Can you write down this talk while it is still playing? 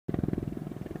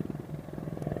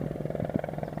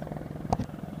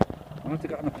Why have they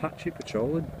got an Apache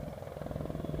patrolling?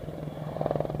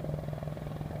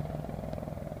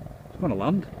 It's going to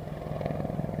land.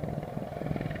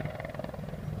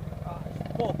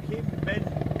 That's fucking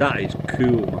mint. That is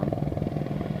cool, man.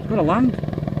 It's going to land.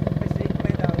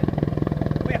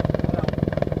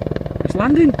 It's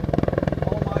landing.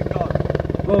 Oh my god.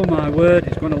 Oh my word,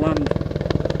 it's going to land.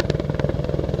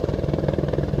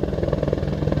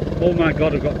 Oh my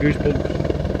god, I've got goosebumps.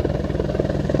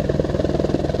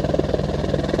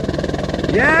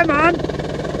 Yeah, man!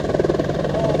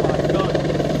 Oh my god.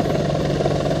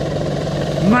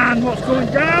 Man, what's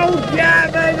going down? Yeah,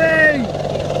 baby!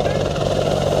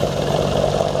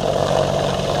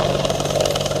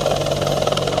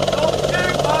 Don't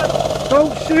shoot, man!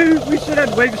 Don't shoot! We should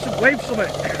have wave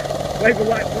something. Wave a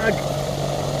white flag.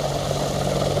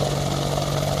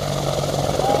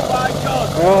 Oh my god.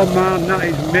 Oh man, that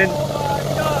is mint. Oh my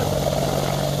god.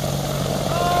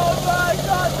 Oh my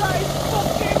god, that is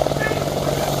fucking mint.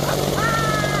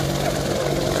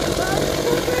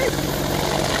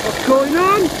 What's going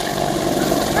on?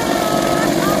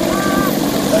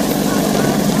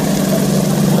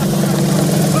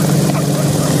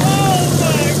 Oh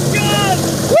my god.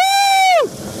 Woo!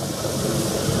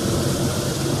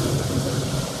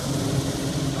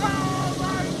 Oh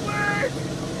my word.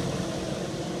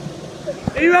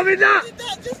 Are you having that? Did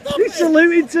that just stop He's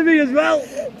saluting to me as well.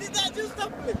 Did that just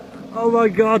stop it? Oh my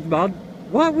god, man.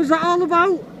 What was that all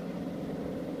about?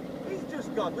 He's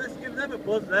just gone, let's give them a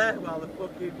buzz there while they're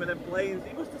fucking with them planes.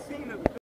 He must have seen them.